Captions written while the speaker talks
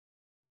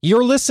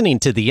You're listening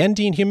to the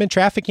Ending Human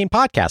Trafficking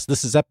podcast.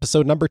 This is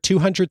episode number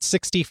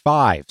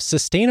 265,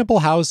 Sustainable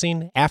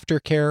Housing,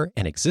 Aftercare,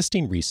 and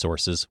Existing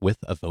Resources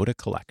with Avoda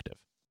Collective.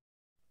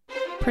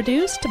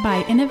 Produced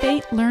by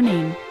Innovate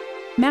Learning,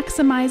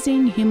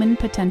 maximizing human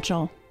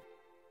potential.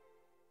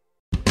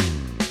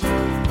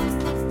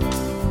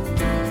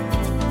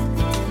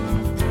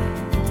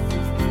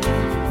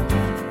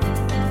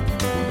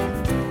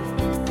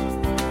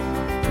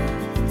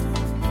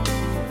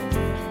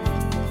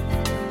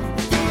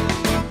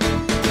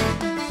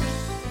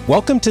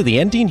 Welcome to the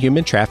Ending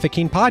Human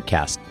Trafficking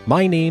podcast.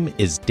 My name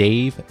is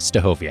Dave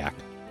Stachowiak.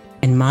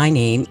 And my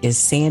name is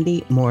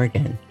Sandy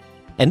Morgan.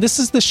 And this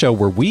is the show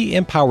where we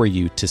empower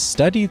you to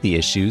study the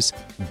issues,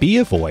 be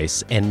a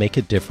voice, and make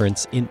a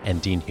difference in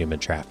ending human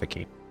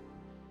trafficking.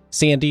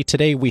 Sandy,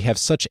 today we have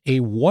such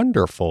a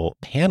wonderful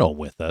panel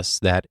with us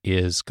that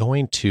is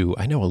going to,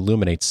 I know,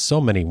 illuminate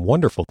so many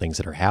wonderful things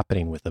that are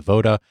happening with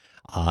Avoda.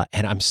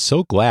 And I'm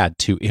so glad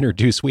to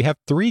introduce, we have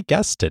three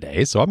guests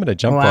today, so I'm going to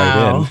jump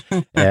right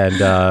in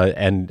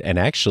and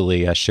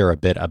actually share a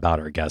bit about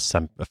our guests.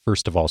 I'm,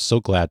 first of all, so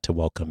glad to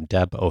welcome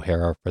Deb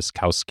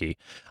O'Hara-Freskowski.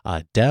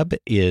 Deb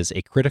is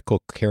a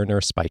critical care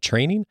nurse by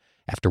training.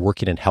 After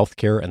working in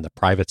healthcare and the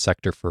private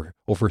sector for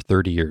over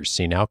 30 years,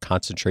 she now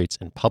concentrates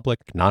in public,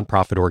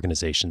 nonprofit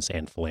organizations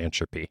and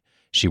philanthropy.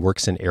 She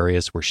works in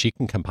areas where she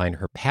can combine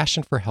her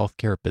passion for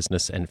healthcare,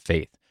 business, and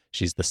faith.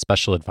 She's the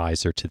special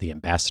advisor to the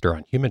Ambassador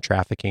on Human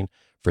Trafficking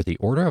for the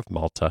Order of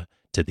Malta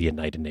to the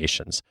United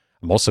Nations.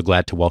 I'm also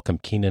glad to welcome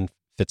Keenan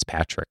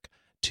Fitzpatrick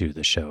to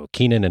the show.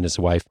 Keenan and his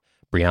wife,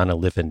 Brianna,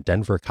 live in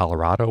Denver,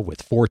 Colorado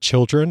with 4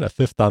 children, a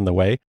 5th on the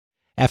way.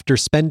 After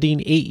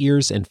spending 8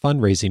 years in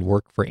fundraising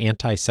work for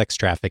anti-sex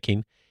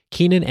trafficking,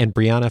 Keenan and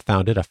Brianna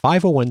founded a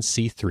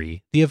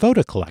 501c3, the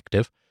Avoda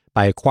Collective,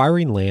 by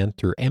acquiring land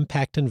through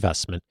impact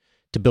investment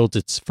to build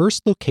its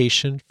first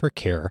location for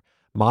care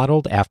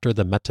modeled after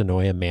the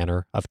metanoia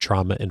manner of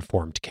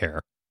trauma-informed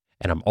care.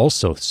 And I'm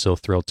also so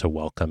thrilled to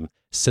welcome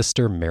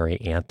Sister Mary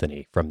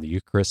Anthony from the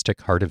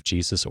Eucharistic Heart of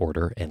Jesus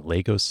Order in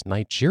Lagos,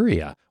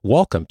 Nigeria.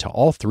 Welcome to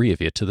all three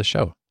of you to the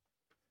show.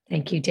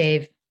 Thank you,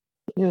 Dave.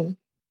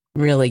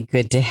 Really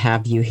good to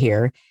have you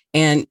here.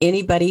 And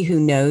anybody who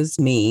knows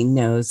me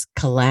knows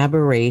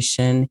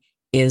collaboration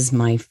is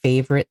my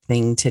favorite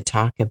thing to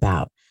talk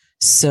about.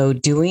 So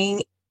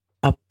doing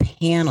a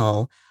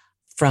panel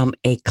from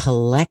a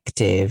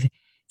collective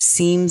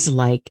seems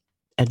like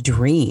a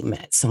dream.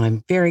 So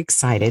I'm very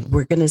excited.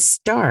 We're going to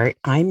start.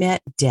 I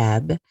met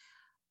Deb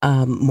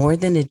more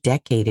than a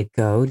decade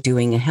ago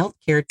doing a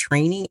healthcare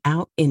training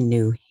out in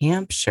New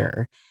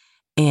Hampshire.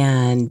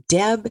 And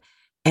Deb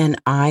and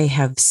I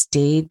have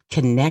stayed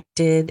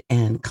connected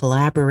and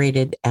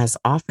collaborated as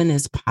often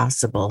as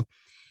possible.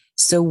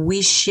 So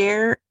we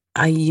share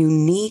a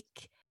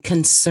unique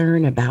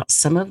concern about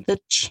some of the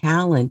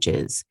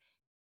challenges.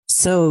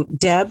 So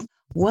Deb,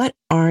 what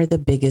are the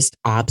biggest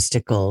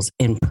obstacles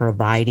in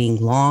providing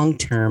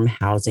long-term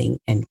housing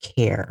and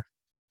care?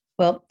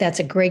 Well, that's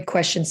a great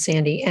question,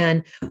 Sandy.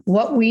 And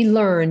what we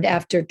learned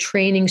after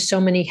training so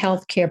many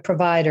healthcare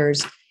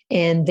providers,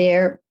 and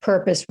their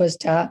purpose was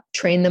to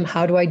train them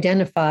how to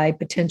identify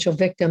potential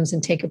victims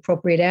and take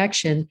appropriate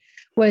action,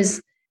 was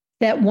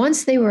that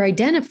once they were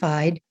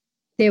identified,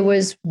 there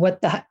was what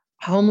the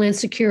Homeland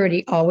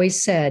Security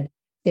always said: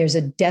 there's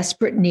a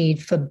desperate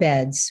need for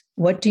beds.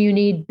 What do you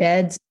need?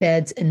 Beds,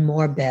 beds, and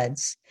more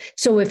beds.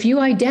 So if you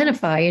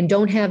identify and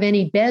don't have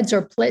any beds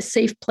or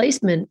safe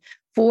placement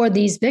for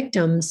these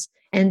victims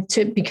and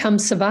to become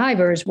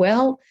survivors,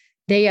 well,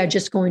 they are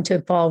just going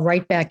to fall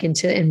right back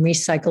into and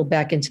recycle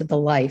back into the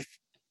life.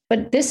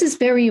 But this is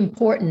very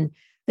important.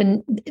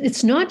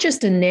 It's not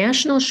just a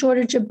national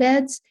shortage of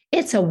beds,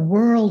 it's a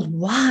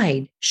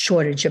worldwide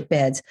shortage of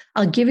beds.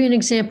 I'll give you an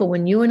example.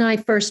 When you and I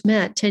first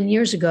met 10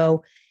 years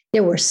ago,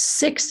 there were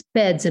 6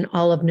 beds in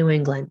all of New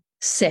England,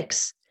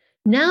 6.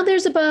 Now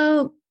there's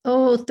about,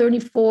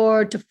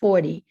 34 to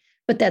 40,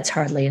 but that's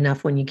hardly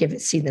enough when you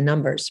see the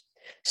numbers.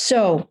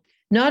 So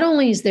not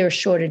only is there a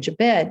shortage of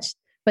beds,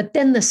 but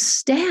then the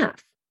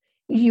staff,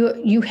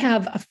 you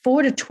have a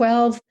 4 to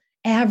 12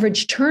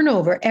 average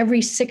turnover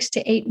every 6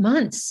 to 8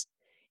 months.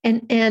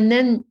 And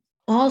then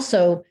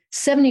also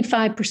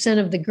 75%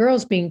 of the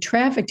girls being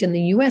trafficked in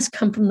the US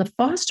come from the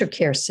foster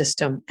care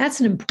system. That's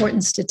an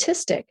important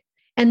statistic.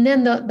 And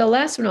then the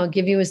last one I'll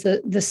give you is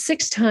the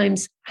 6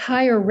 times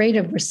higher rate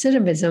of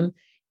recidivism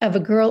of a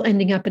girl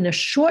ending up in a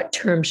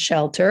short-term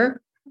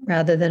shelter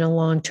rather than a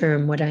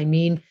long-term. What I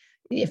mean,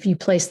 if you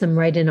place them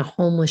right in a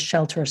homeless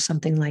shelter or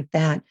something like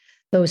that,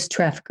 those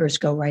traffickers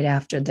go right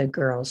after the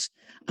girls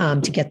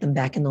to get them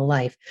back in the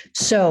life.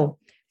 So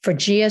for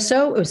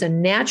GSO, it was a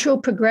natural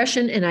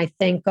progression. And I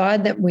thank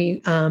God that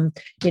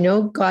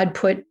God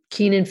put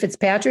Keenan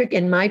Fitzpatrick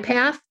in my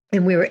path,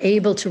 and we were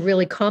able to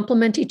really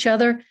complement each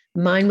other,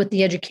 mine with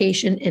the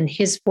education and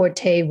his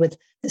forte with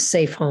the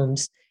safe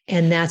homes.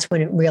 And that's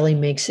when it really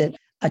makes it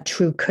a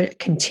true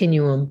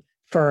continuum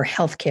for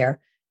healthcare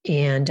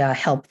and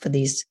help for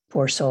these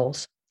poor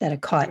souls that are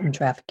caught in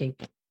trafficking.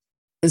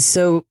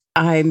 So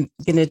I'm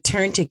going to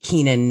turn to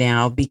Keenan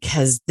now,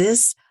 because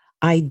this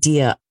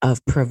idea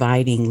of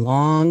providing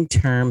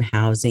long-term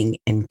housing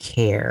and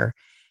care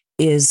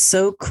is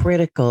so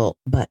critical,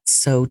 but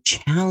so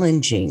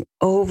challenging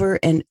over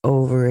and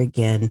over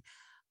again.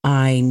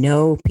 I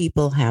know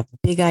people have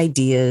big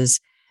ideas.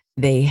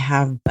 They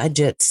have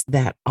budgets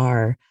that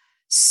are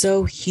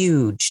so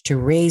huge to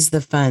raise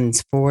the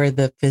funds for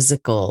the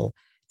physical,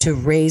 to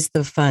raise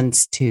the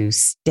funds to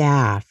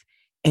staff,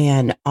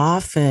 and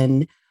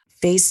often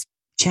face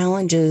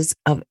challenges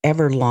of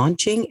ever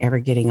launching, ever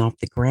getting off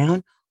the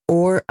ground,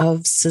 or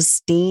of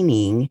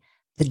sustaining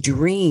the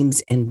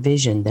dreams and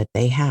vision that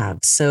they have.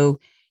 So,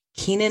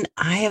 Keenan,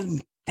 I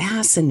am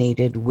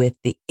fascinated with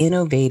the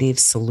innovative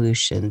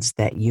solutions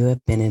that you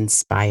have been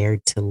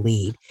inspired to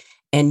lead,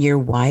 and your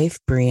wife,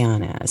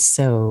 Brianna.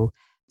 So,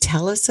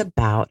 tell us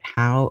about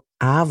how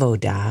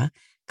Avoda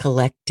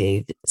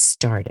Collective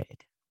started.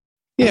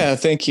 Yeah,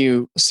 thank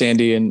you,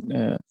 Sandy.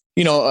 And,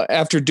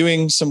 after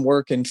doing some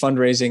work in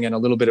fundraising and a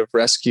little bit of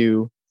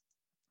rescue,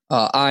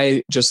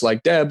 I, just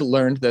like Deb,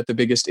 learned that the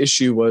biggest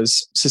issue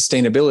was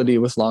sustainability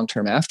with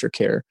long-term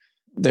aftercare.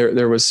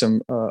 There was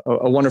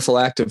a wonderful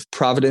act of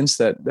providence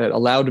that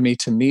allowed me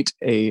to meet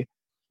a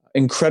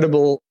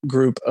incredible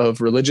group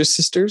of religious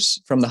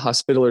sisters from the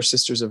Hospitaller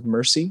Sisters of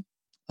Mercy.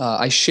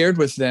 I shared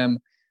with them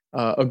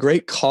a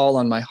great call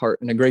on my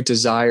heart and a great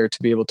desire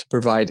to be able to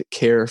provide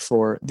care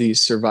for these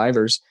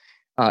survivors.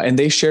 And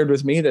they shared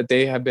with me that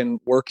they have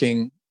been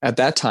working at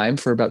that time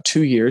for about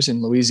 2 years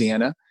in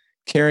Louisiana,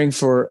 caring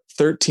for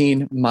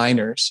 13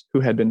 minors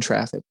who had been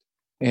trafficked.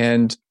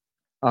 And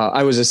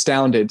I was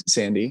astounded,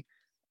 Sandy.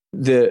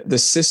 The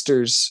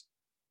sisters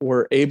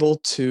were able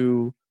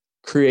to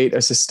create a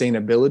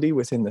sustainability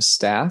within the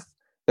staff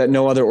that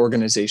no other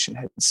organization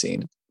had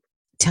seen.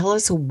 Tell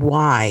us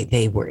why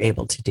they were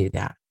able to do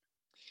that.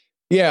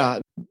 Yeah,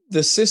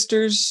 the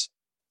sisters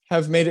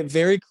have made it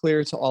very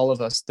clear to all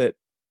of us that,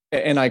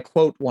 and I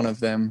quote one of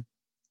them,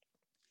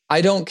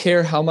 "I don't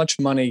care how much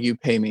money you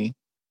pay me.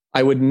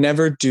 I would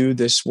never do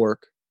this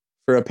work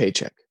for a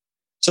paycheck."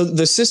 So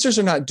the sisters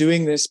are not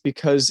doing this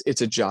because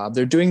it's a job.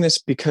 They're doing this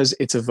because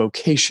it's a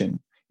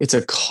vocation. It's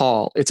a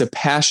call. It's a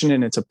passion,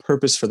 and it's a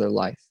purpose for their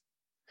life.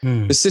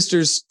 The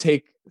sisters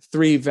take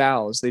 3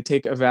 vows. They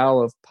take a vow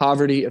of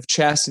poverty, of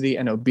chastity,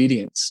 and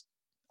obedience.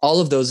 All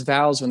of those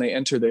vows, when they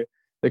enter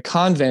the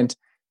convent,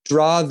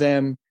 draw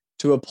them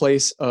to a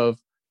place of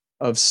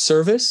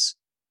service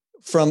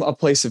from a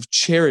place of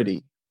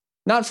charity,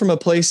 not from a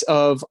place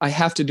of, I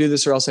have to do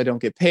this or else I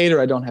don't get paid or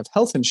I don't have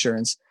health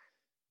insurance.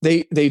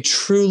 They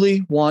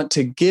truly want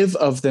to give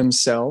of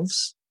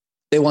themselves.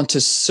 They want to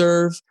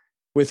serve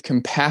with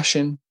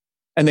compassion,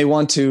 and they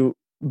want to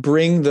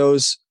bring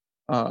those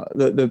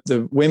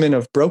the women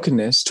of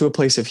brokenness to a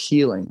place of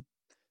healing.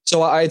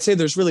 So I'd say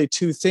there's really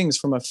 2 things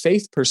from a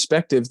faith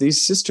perspective.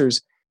 These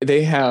sisters,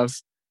 they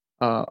have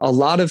a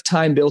lot of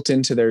time built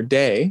into their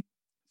day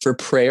for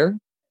prayer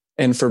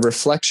and for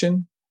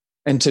reflection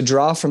and to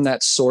draw from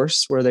that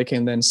source where they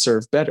can then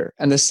serve better.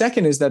 And the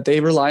second is that they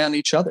rely on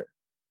each other.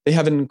 They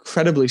have an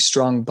incredibly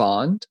strong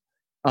bond,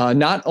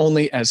 not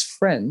only as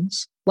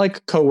friends,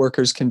 like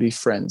coworkers can be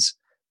friends,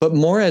 but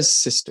more as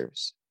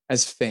sisters,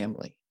 as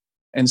family.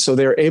 And so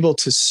they're able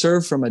to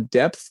serve from a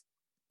depth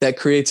that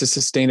creates a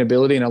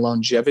sustainability and a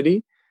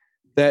longevity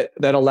that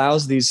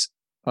allows these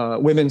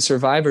women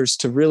survivors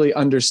to really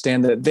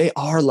understand that they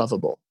are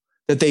lovable,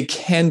 that they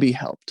can be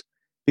helped.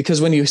 Because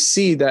when you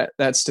see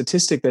that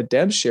statistic that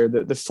Deb shared,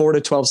 the 4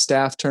 to 12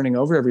 staff turning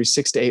over every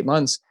 6 to 8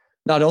 months,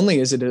 not only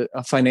is it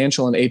a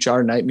financial and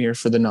HR nightmare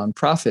for the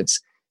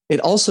nonprofits, it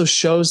also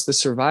shows the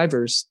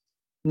survivors,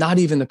 not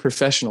even the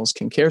professionals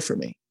can care for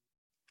me.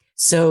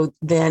 So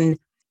then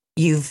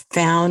you've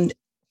found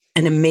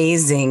an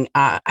amazing,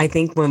 I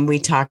think when we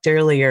talked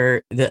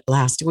earlier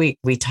last week,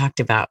 we talked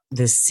about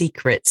the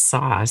secret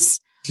sauce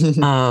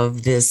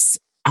of this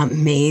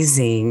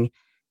amazing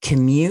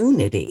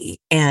community.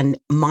 And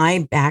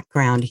my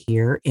background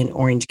here in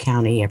Orange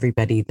County,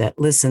 everybody that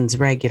listens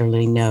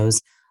regularly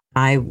knows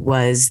I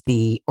was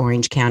the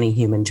Orange County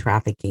Human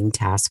Trafficking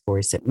Task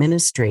Force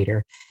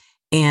Administrator.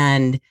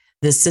 And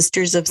the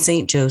Sisters of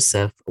St.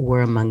 Joseph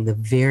were among the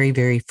very,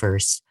 very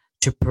first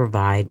to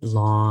provide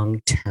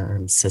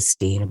long-term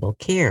sustainable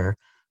care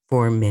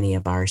for many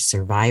of our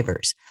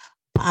survivors.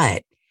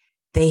 But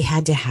they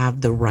had to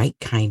have the right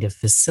kind of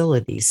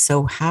facilities.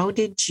 So how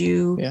did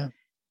you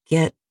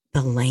get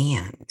the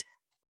land?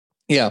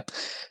 Yeah.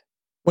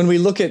 When we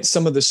look at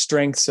some of the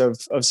strengths of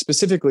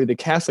specifically the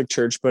Catholic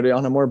Church, but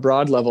on a more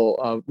broad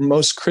level,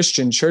 most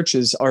Christian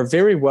churches are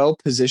very well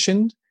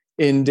positioned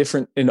in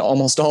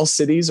almost all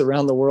cities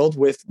around the world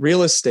with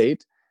real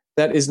estate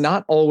that is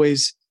not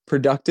always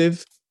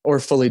productive or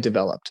fully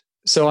developed.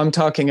 So I'm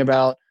talking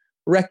about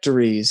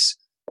rectories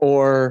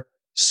or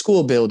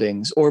school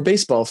buildings or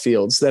baseball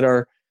fields that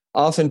are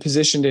often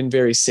positioned in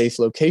very safe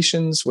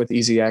locations with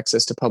easy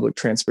access to public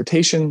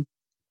transportation.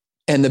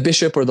 And the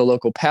bishop or the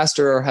local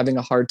pastor are having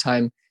a hard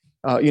time,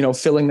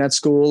 filling that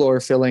school or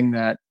filling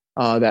that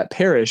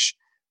parish.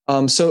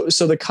 So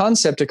the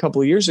concept a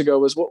couple of years ago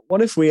was,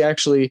 what if we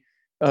actually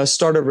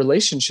start a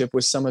relationship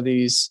with some of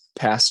these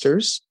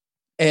pastors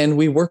And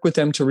we work with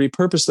them to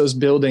repurpose those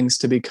buildings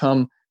to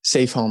become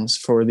safe homes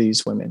for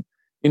these women.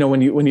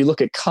 When you look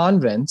at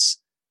convents,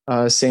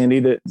 Sandy,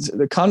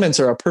 the convents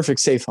are a perfect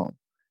safe home.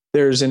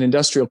 There's an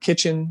industrial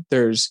kitchen,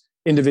 there's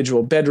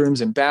individual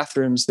bedrooms and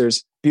bathrooms,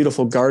 there's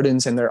beautiful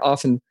gardens, and they're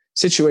often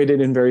situated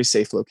in very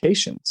safe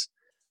locations.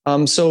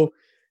 So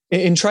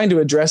in trying to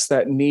address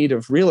that need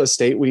of real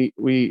estate,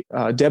 we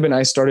Deb and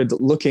I started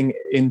looking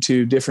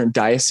into different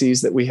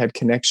dioceses that we had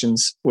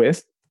connections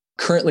with.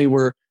 Currently,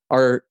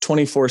 our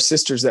 24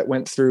 sisters that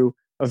went through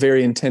a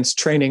very intense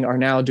training are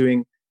now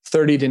doing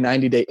 30 to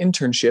 90-day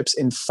internships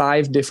in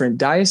 5 different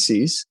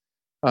dioceses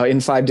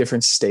in 5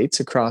 different states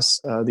across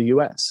the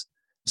U.S.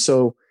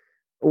 So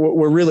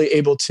we're really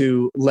able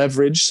to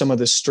leverage some of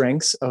the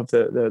strengths of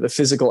the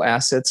physical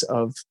assets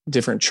of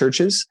different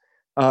churches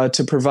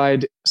to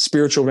provide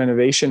spiritual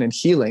renovation and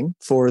healing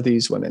for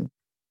these women.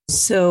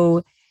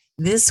 So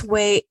this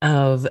way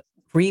of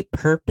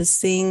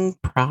repurposing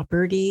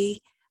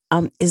property,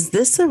 is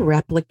this a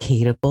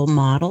replicatable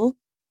model?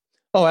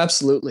 Oh,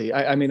 absolutely.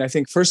 I mean, I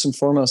think first and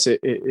foremost,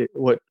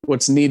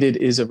 what's needed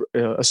is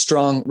a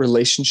strong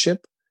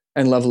relationship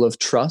and level of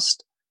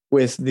trust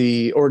with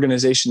the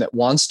organization that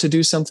wants to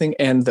do something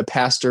and the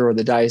pastor or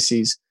the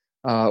diocese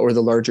or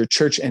the larger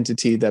church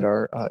entity that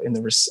are in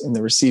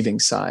the receiving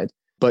side.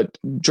 But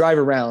drive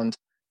around,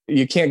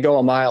 you can't go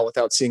a mile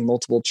without seeing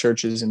multiple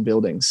churches and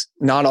buildings.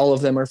 Not all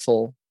of them are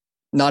full.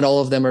 Not all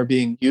of them are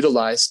being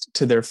utilized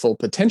to their full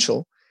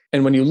potential.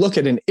 And when you look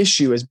at an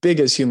issue as big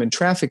as human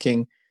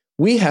trafficking,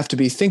 we have to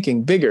be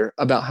thinking bigger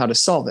about how to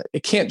solve it.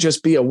 It can't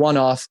just be a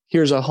one-off,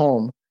 here's a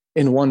home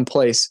in one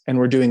place and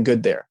we're doing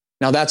good there.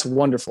 Now that's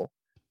wonderful.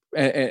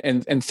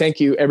 And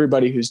thank you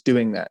everybody who's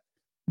doing that.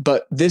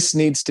 But this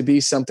needs to be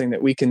something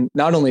that we can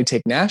not only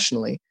take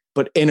nationally,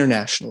 but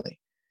internationally.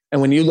 And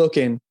when you look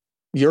in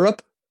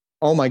Europe,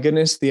 oh my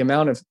goodness, the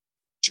amount of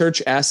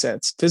church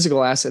assets,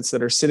 physical assets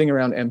that are sitting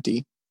around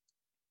empty,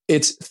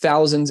 it's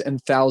thousands and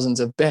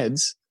thousands of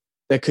beds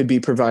that could be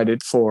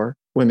provided for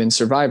women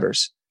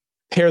survivors.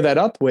 Pair that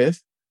up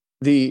with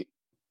the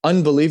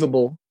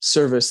unbelievable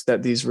service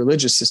that these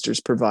religious sisters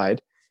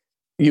provide.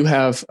 You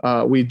have,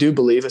 we do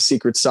believe, a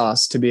secret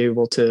sauce to be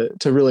able to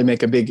really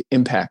make a big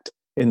impact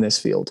in this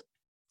field.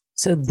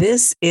 So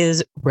this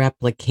is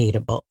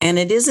replicatable, and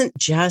it isn't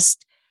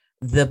just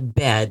the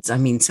beds. I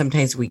mean,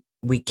 sometimes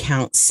we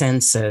count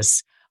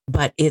census,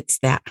 but it's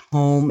that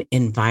home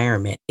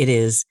environment.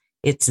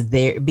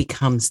 It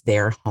becomes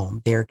their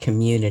home, their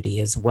community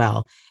as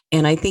well.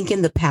 And I think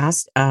in the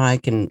past, I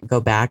can go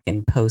back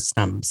and post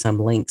some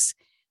links.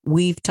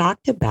 We've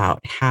talked about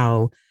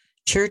how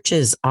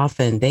churches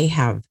often, they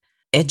have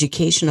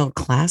educational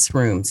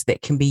classrooms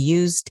that can be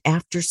used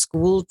after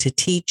school to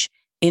teach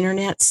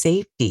internet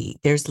safety.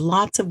 There's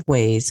lots of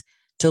ways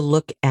to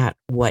look at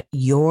what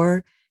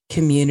your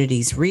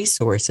community's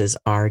resources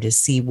are to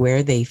see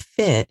where they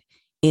fit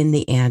in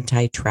the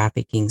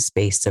anti-trafficking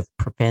space of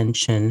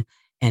prevention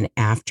and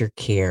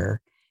aftercare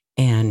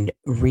and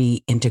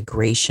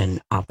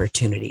reintegration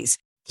opportunities.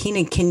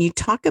 Keenan, can you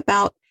talk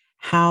about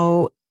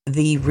how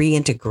the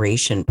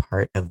reintegration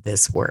part of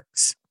this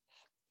works?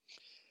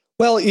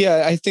 Well,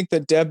 yeah, I think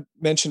that Deb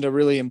mentioned a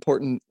really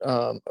important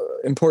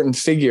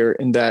figure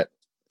in that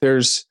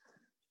there's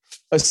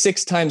a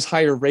 6 times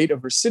higher rate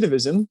of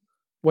recidivism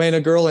when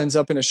a girl ends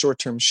up in a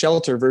short-term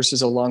shelter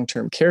versus a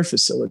long-term care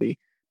facility.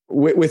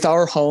 With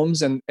our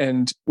homes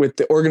and with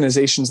the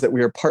organizations that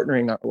we are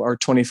partnering our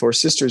 24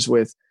 sisters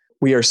with,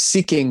 we are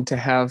seeking to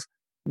have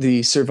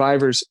the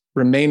survivors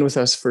remain with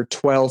us for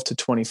 12 to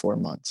 24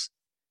 months.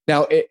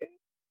 Now,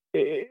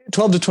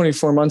 12 to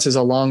 24 months is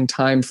a long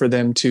time for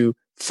them to,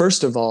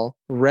 first of all,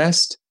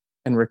 rest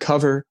and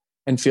recover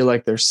and feel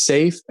like they're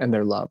safe and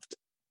they're loved.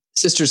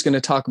 Sister's going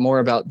to talk more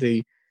about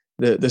the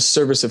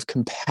service of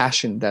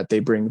compassion that they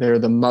bring. They're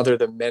the mother,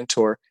 the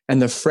mentor,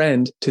 and the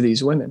friend to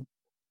these women.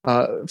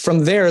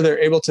 From there, they're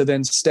able to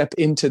then step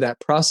into that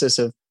process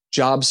of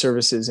job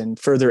services and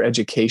further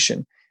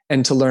education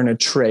and to learn a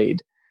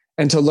trade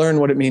and to learn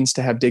what it means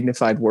to have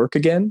dignified work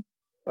again.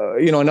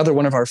 Another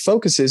one of our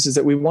focuses is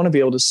that we want to be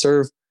able to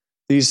serve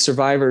these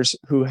survivors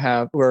who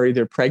are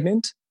either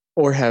pregnant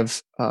or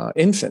have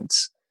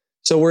infants.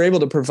 So we're able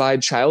to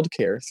provide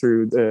childcare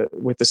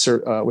with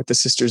the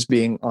sisters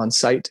being on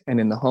site and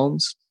in the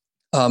homes.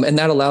 And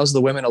that allows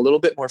the women a little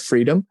bit more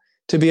freedom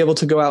to be able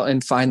to go out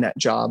and find that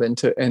job and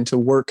to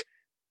work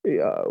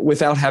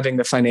without having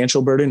the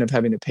financial burden of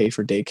having to pay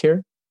for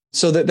daycare.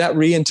 So that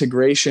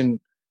reintegration,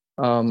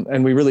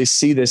 and we really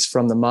see this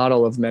from the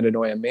model of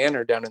Metanoia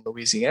Manor down in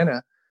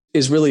Louisiana,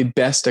 is really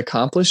best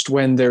accomplished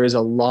when there is a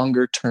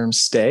longer term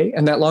stay.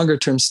 And that longer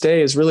term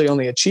stay is really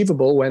only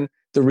achievable when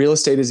the real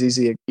estate is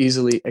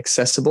easily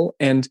accessible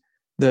and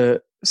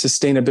the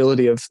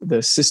sustainability of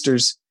the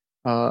sisters'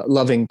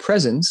 loving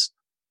presence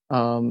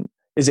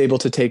is able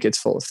to take its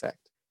full effect.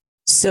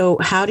 So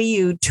how do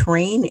you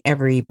train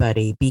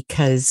everybody?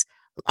 Because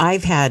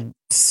I've had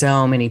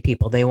so many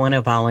people, they want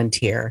to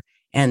volunteer.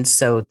 And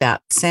so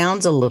that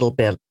sounds a little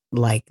bit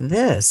like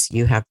this.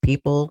 You have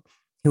people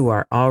who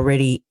are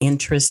already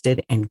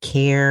interested and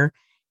care,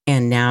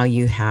 and now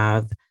you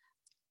have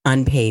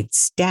unpaid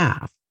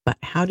staff, but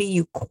how do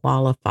you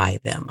qualify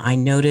them? I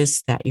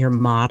noticed that your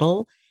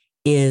model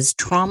is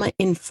trauma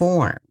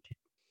informed.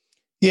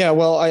 Yeah,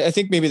 well, I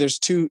think maybe there's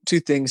two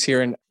things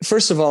here. And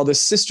first of all, the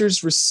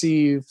sisters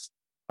receive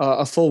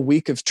a full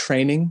week of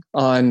training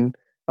on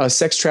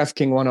Sex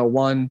Trafficking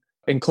 101,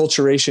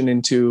 enculturation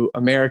into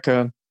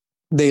America.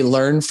 They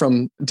learn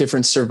from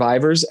different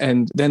survivors,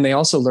 and then they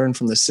also learn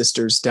from the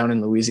sisters down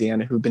in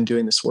Louisiana who've been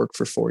doing this work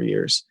for 4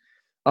 years.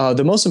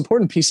 The most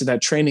important piece of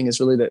that training is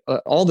really that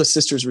all the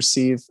sisters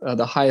receive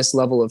the highest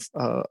level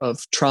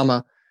of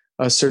trauma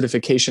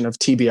certification of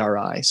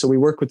TBRI. So we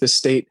work with the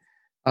state,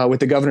 with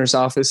the governor's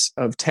office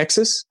of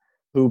Texas,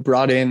 who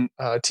brought in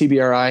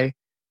TBRI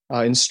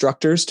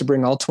instructors to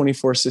bring all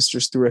 24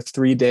 sisters through a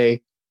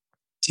 3-day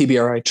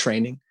TBRI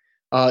training.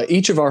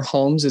 Each of our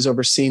homes is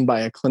overseen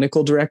by a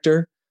clinical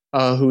director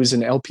who is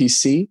an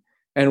LPC,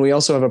 and we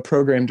also have a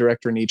program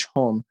director in each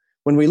home.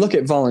 When we look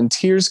at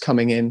volunteers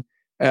coming in,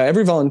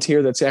 every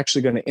volunteer that's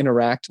actually going to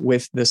interact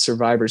with the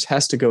survivors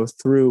has to go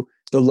through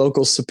the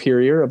local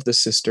superior of the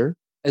sister,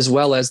 as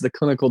well as the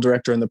clinical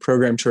director and the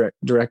program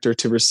director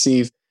to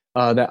receive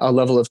a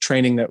level of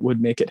training that would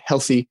make it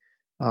healthy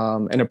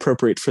and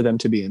appropriate for them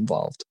to be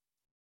involved.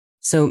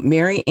 So,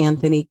 Mary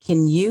Anthony,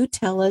 can you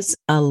tell us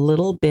a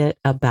little bit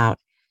about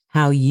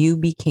how you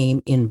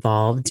became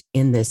involved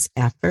in this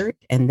effort?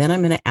 And then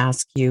I'm going to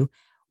ask you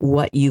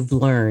what you've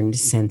learned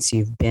since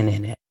you've been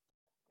in it.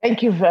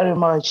 Thank you very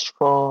much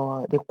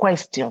for the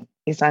question.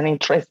 It's an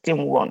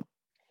interesting one.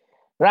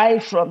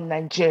 Right from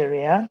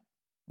Nigeria,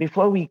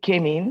 before we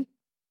came in,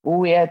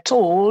 we were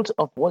told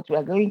of what we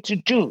are going to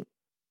do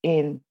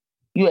in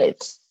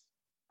US.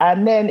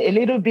 And then a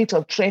little bit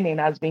of training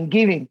has been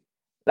given.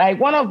 Like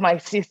one of my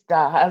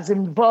sister has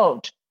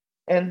involved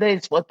in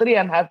this for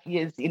 3.5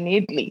 years in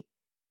Italy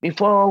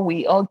before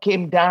we all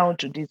came down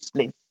to this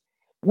place.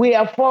 We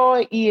are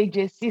 4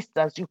 EAJ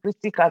sisters,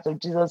 Eucharistic Heart of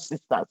Jesus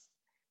sisters,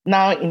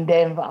 now in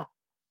Denver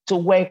to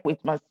work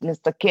with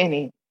Mr.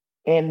 Kenny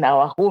in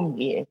our home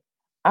here.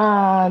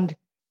 And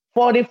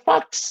for the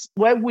facts,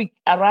 when we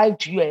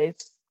arrived US,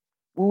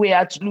 we were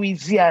at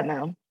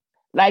Louisiana.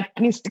 Like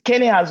Mr.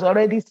 Kenny has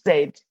already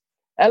said,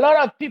 a lot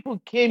of people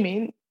came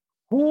in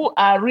who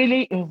are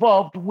really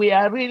involved. We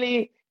are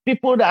really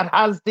people that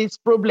has this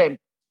problem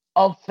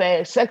of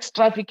sex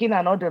trafficking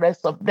and all the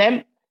rest of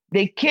them.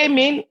 They came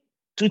in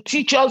to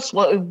teach us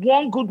for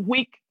 1 good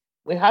week.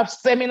 We have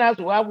seminars,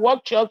 we have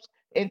workshops,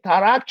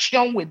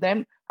 interaction with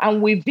them,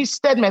 and we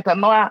visited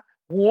Metanoia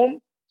home.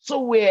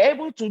 So we're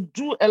able to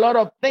do a lot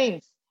of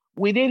things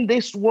within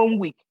this 1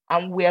 week,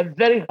 and we are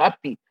very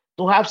happy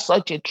to have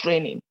such a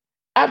training.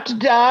 After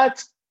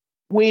that,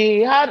 we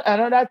had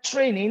another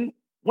training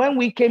when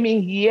we came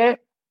in here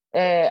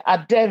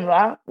at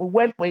Denver. We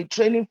went for a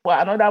training for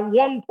another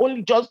one,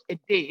 only just a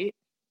day,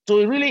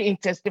 to really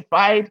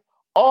intensify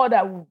all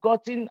that we've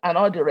gotten and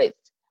all the rest.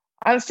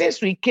 And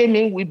since we came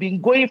in, we've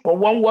been going for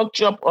one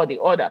workshop or the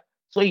other.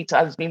 So it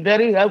has been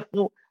very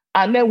helpful.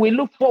 And then we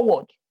look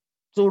forward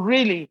to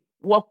really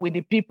work with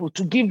the people,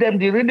 to give them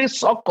the really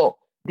succor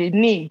they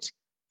need,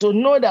 to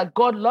know that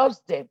God loves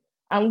them.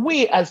 And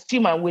we as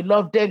humans, we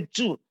love them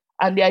too.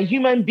 And they are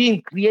human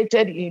beings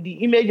created in the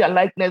image and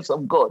likeness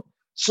of God.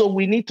 So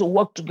we need to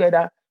work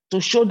together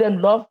to show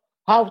them love,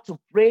 how to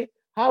pray,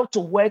 how to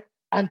work,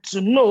 and to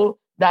know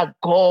that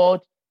God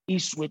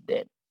is with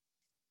them.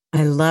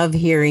 I love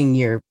hearing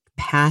your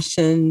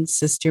passion,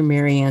 Sister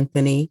Mary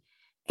Anthony.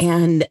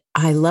 And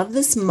I love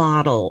this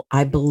model.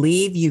 I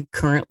believe you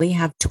currently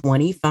have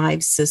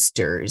 25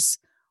 sisters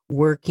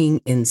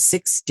working in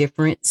 6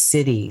 different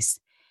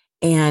cities.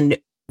 And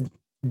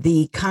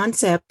the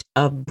concept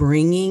of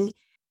bringing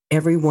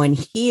everyone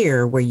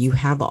here where you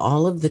have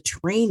all of the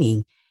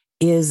training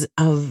is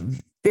a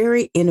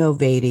very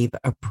innovative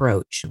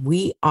approach.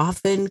 We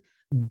often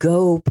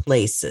go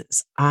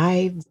places.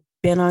 I've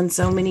been on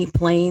so many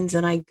planes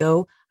and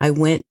I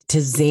went to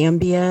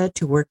Zambia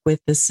to work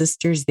with the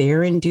sisters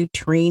there and do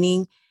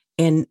training.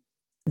 And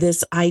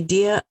this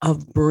idea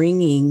of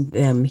bringing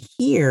them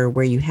here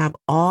where you have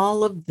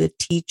all of the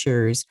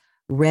teachers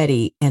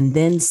ready and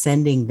then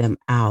sending them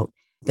out,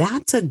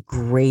 that's a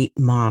great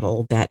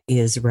model that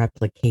is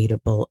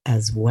replicatable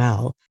as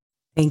well.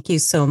 Thank you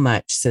so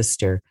much,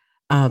 sister.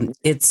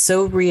 It's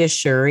so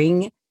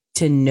reassuring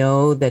to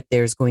know that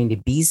there's going to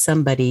be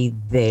somebody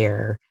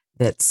there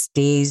that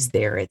stays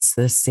there. It's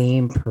the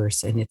same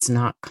person. It's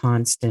not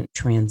constant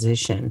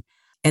transition.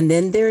 And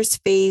then there's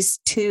phase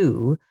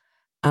 2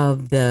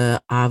 of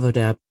the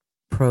Avoda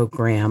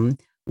program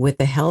with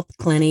the health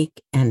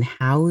clinic and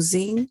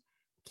housing.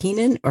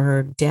 Keenan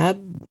or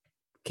Deb,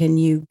 can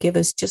you give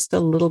us just a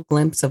little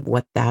glimpse of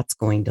what that's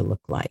going to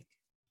look like?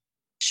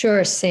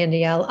 Sure,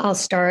 Sandy. I'll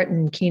start,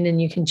 and Keenan,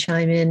 you can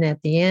chime in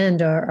at the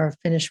end or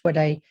finish what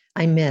I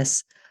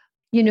miss.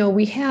 You know,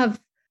 we have,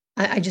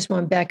 I just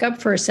want to back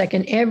up for a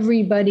second.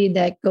 Everybody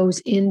that goes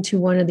into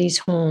one of these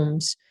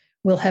homes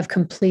will have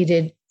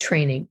completed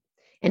training.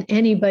 And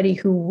anybody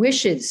who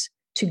wishes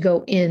to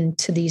go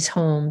into these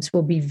homes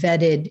will be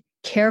vetted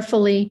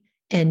carefully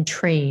and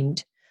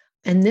trained.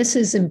 And this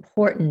is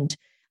important.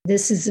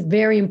 This is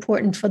very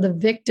important for the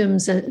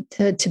victims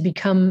to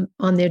become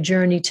on their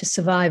journey to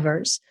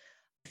survivors.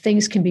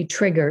 Things can be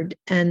triggered,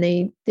 and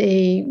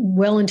they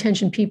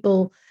well-intentioned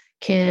people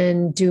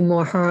can do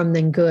more harm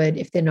than good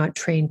if they're not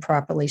trained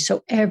properly.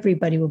 So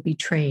everybody will be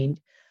trained.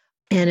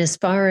 And as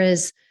far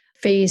as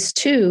phase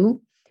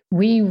 2,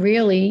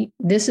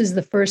 this is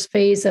the first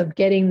phase of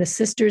getting the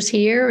sisters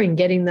here and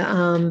getting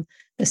the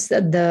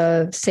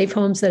safe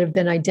homes that have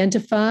been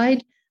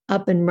identified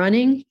up and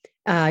running.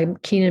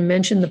 Keenan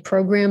mentioned the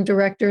program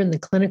director and the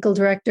clinical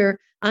director.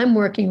 I'm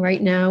working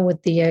right now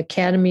with the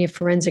Academy of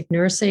Forensic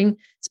Nursing,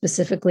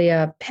 specifically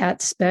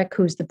Pat Speck,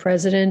 who's the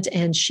president,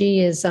 and she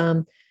is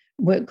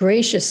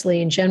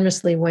graciously and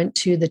generously went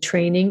to the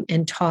training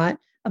and taught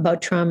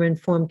about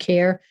trauma-informed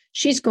care.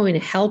 She's going to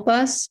help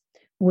us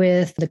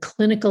with the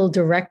clinical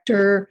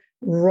director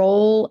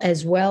role,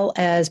 as well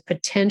as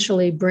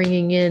potentially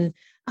bringing in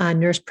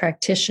nurse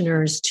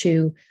practitioners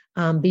to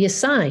be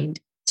assigned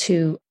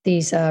to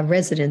these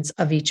residents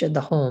of each of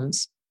the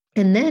homes.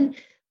 And then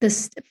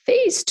this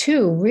phase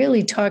 2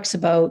 really talks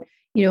about,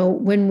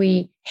 when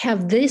we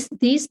have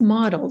these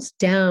models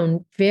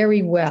down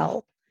very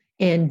well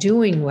and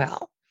doing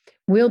well,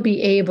 we'll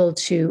be able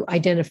to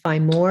identify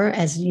more.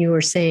 As you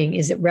were saying,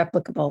 is it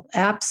replicable?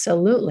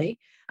 Absolutely.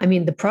 I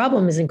mean, the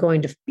problem isn't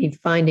going to be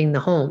finding the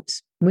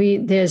homes.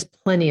 There's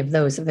plenty of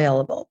those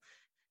available.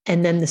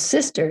 And then the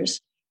sisters,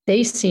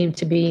 they seem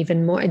to be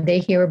even more, they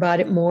hear about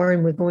it more,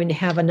 and we're going to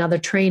have another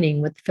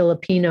training with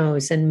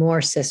Filipinos and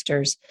more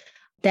sisters.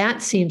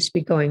 That seems to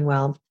be going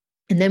well.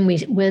 And then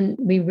when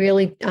we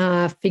really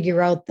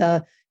figure out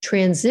the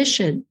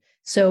transition,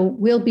 so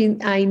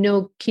I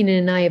know Keenan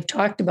and I have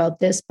talked about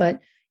this, but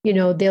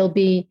there'll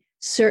be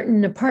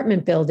certain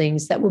apartment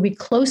buildings that will be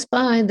close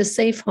by the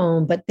safe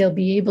home, but they'll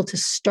be able to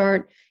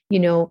start,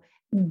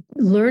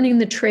 learning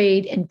the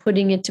trade and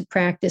putting it to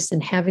practice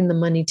and having the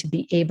money to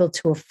be able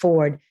to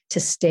afford to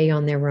stay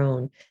on their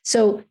own.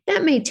 So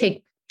that may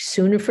take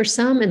sooner for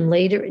some and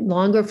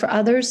longer for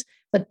others,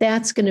 but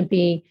that's going to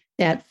be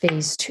that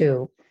phase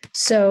 2.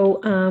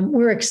 So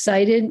we're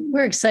excited.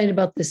 We're excited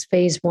about this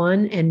phase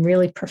 1 and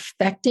really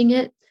perfecting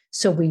it.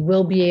 So we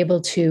will be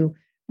able to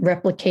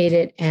replicate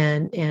it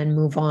and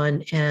move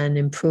on and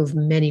improve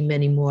many,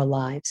 many more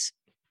lives.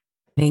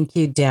 Thank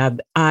you, Deb.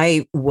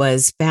 I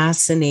was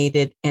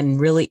fascinated and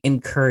really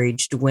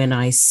encouraged when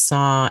I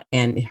saw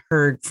and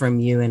heard from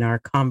you in our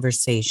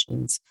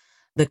conversations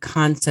the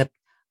concept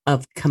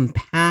of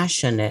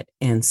compassionate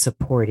and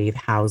supportive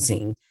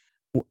housing.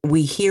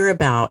 We hear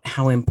about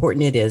how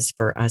important it is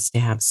for us to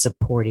have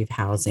supportive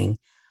housing,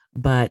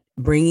 but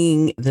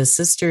bringing the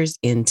sisters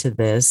into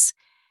this,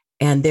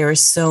 and there are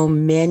so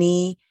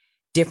many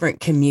different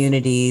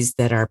communities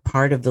that are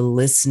part of the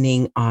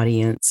listening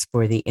audience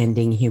for the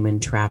Ending Human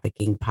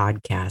Trafficking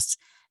podcast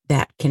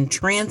that can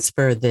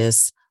transfer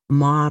this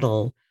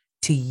model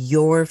to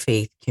your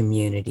faith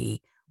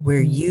community,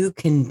 where you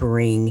can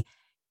bring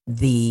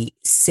the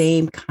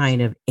same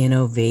kind of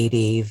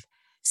innovative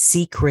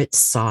secret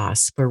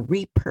sauce for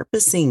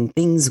repurposing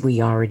things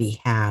we already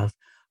have,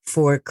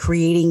 for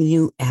creating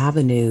new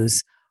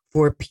avenues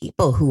for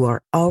people who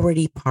are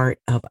already part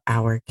of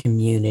our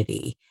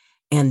community.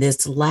 And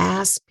this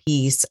last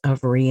piece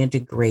of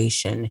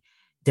reintegration,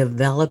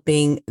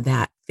 developing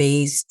that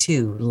phase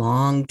 2,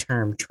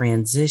 long-term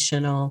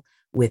transitional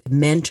with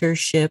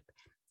mentorship.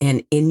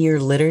 And in your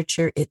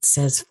literature, it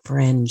says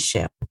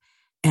friendship.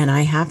 And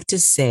I have to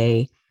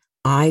say,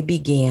 I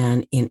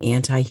began in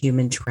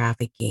anti-human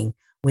trafficking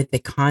with the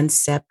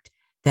concept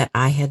that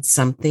I had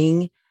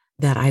something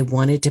that I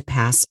wanted to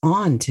pass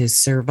on to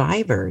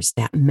survivors,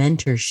 that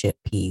mentorship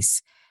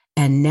piece.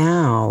 And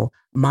now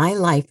my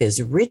life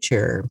is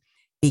richer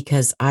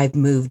because I've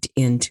moved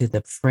into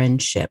the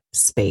friendship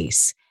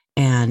space,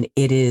 and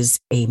it is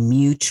a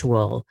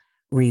mutual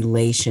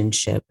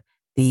relationship.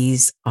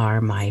 These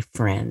are my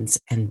friends,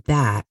 and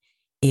that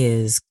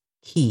is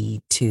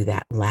key to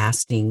that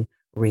lasting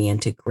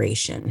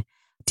reintegration.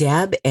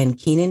 Deb and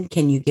Keenan,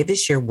 can you give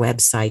us your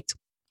website?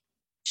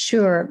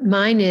 Sure.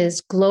 Mine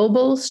is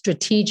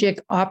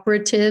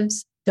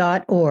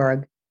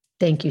globalstrategicoperatives.org.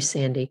 Thank you,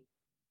 Sandy.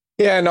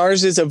 Yeah, and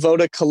ours is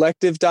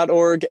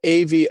avodacollective.org,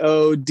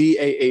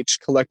 AVODAH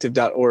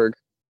collective.org.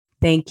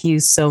 Thank you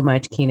so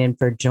much, Keenan,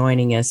 for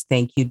joining us.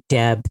 Thank you,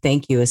 Deb.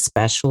 Thank you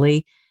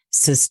especially,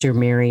 Sister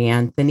Mary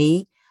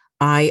Anthony.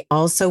 I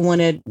also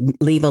want to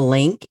leave a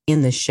link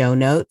in the show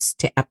notes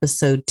to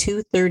episode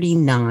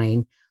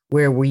 239,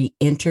 where we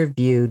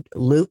interviewed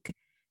Luke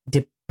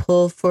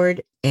DePulford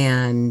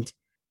and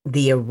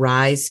the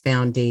Arise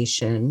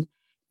Foundation,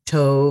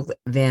 Tove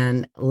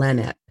Van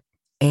Lennep.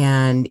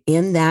 And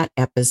in that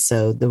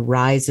episode, the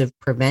rise of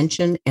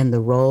prevention and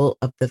the role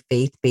of the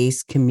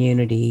faith-based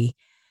community,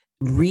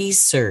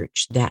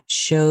 research that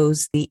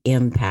shows the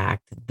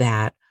impact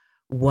that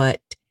what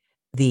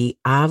the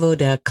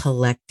Avoda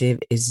Collective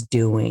is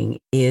doing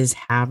is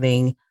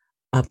having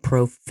a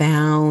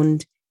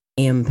profound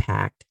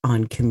impact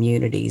on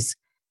communities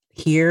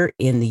here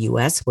in the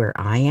U.S., where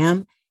I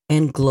am,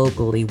 and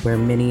globally, where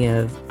many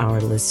of our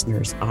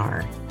listeners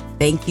are.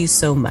 Thank you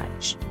so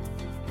much.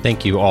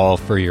 Thank you all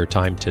for your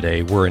time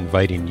today. We're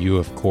inviting you,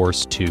 of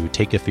course, to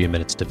take a few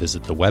minutes to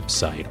visit the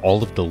website.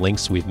 All of the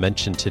links we've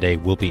mentioned today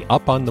will be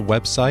up on the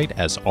website,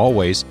 as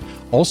always.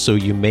 Also,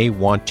 you may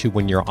want to,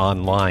 when you're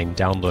online,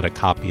 download a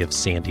copy of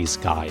Sandy's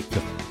guide, The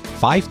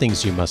 5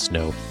 Things You Must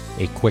Know,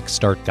 a quick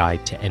start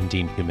guide to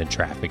ending human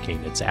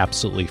trafficking. It's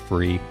absolutely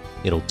free.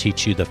 It'll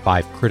teach you the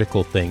 5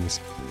 critical things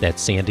that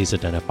Sandy's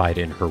identified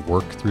in her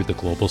work through the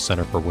Global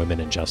Center for Women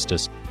and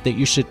Justice that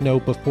you should know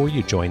before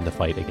you join the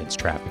fight against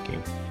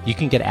trafficking. You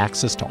can get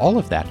access to all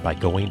of that by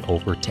going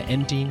over to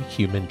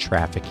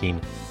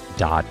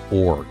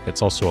endinghumantrafficking.org.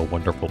 It's also a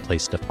wonderful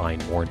place to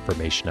find more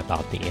information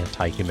about the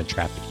Anti-Human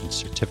Trafficking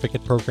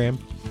Certificate Program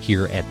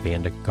here at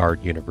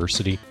Vanguard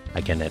University,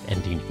 again at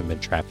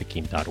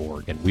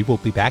endinghumantrafficking.org. And we will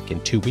be back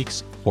in 2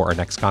 weeks for our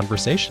next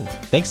conversation.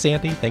 Thanks,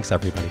 Sandy. Thanks,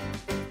 everybody.